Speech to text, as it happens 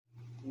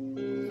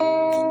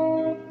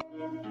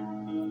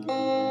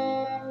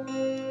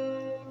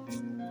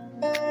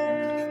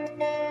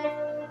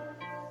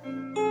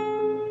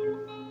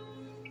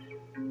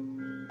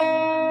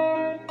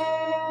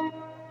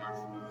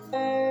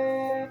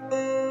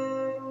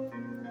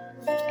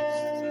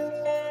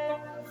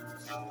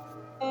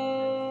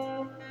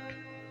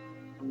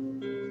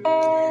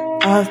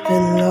I've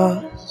been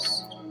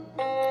lost,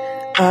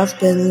 I've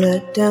been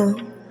let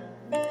down,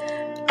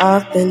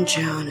 I've been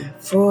drowning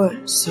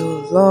for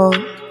so long.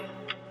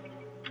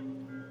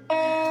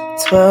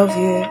 12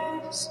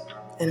 years,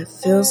 and it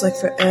feels like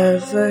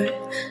forever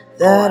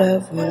that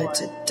I've wanted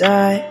to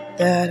die,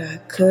 that I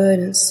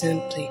couldn't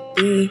simply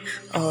be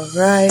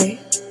alright.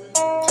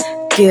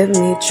 Give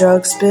me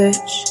drugs,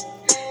 bitch,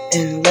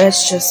 and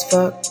let's just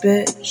fuck,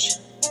 bitch.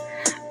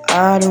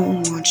 I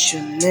don't want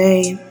your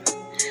name,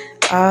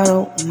 I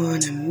don't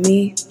wanna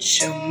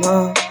meet your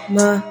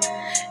mama.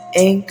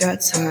 Ain't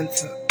got time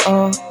for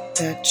all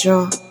that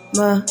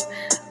drama.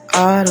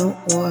 I don't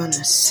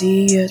wanna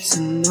see you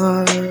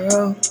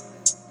tomorrow.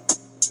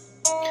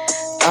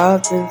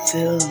 I've been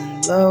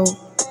feeling low,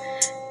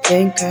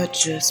 think I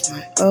just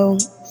might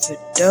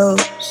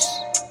overdose.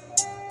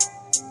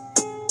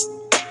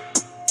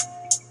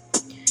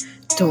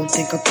 Don't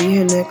think I'll be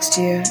here next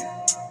year.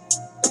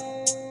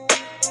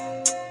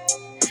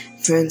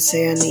 Friends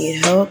say I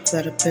need help,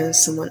 that I've been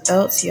someone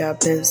else. Yeah, I've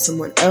been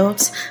someone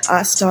else.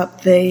 I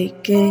stopped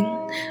faking,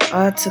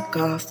 I took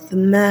off the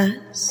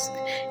mask.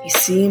 You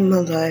see,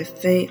 my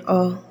life ain't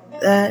all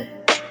that.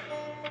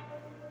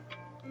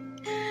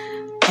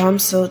 I'm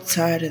so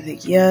tired of the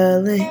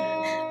yelling,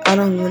 I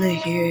don't wanna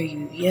hear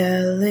you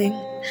yelling,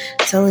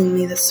 telling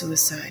me that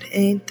suicide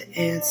ain't the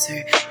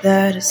answer,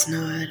 that it's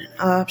not an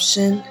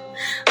option.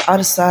 I'll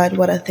decide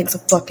what I think's a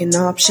fucking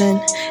option.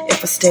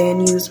 If I stay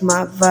and use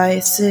my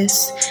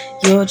vices,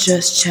 you'll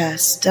just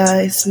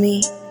chastise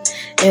me.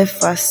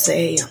 If I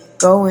say I'm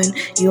going,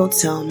 you'll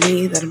tell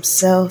me that I'm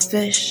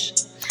selfish.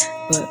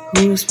 But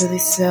who's really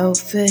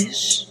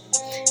selfish?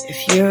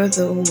 If you're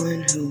the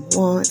one who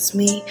wants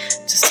me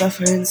to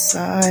suffer in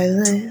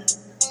silence.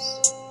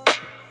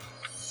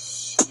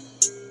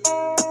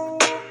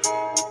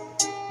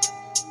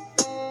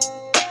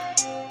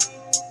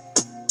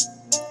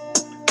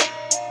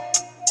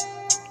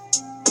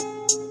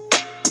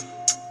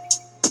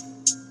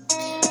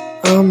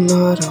 I'm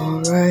not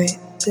alright,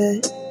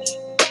 bitch.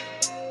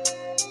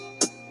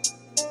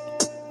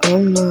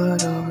 I'm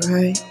not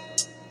alright.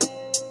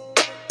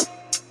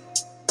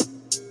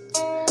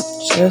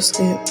 Just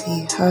get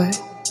me high,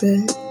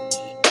 bitch.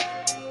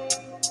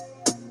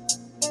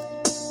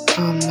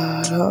 I'm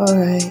not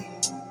alright.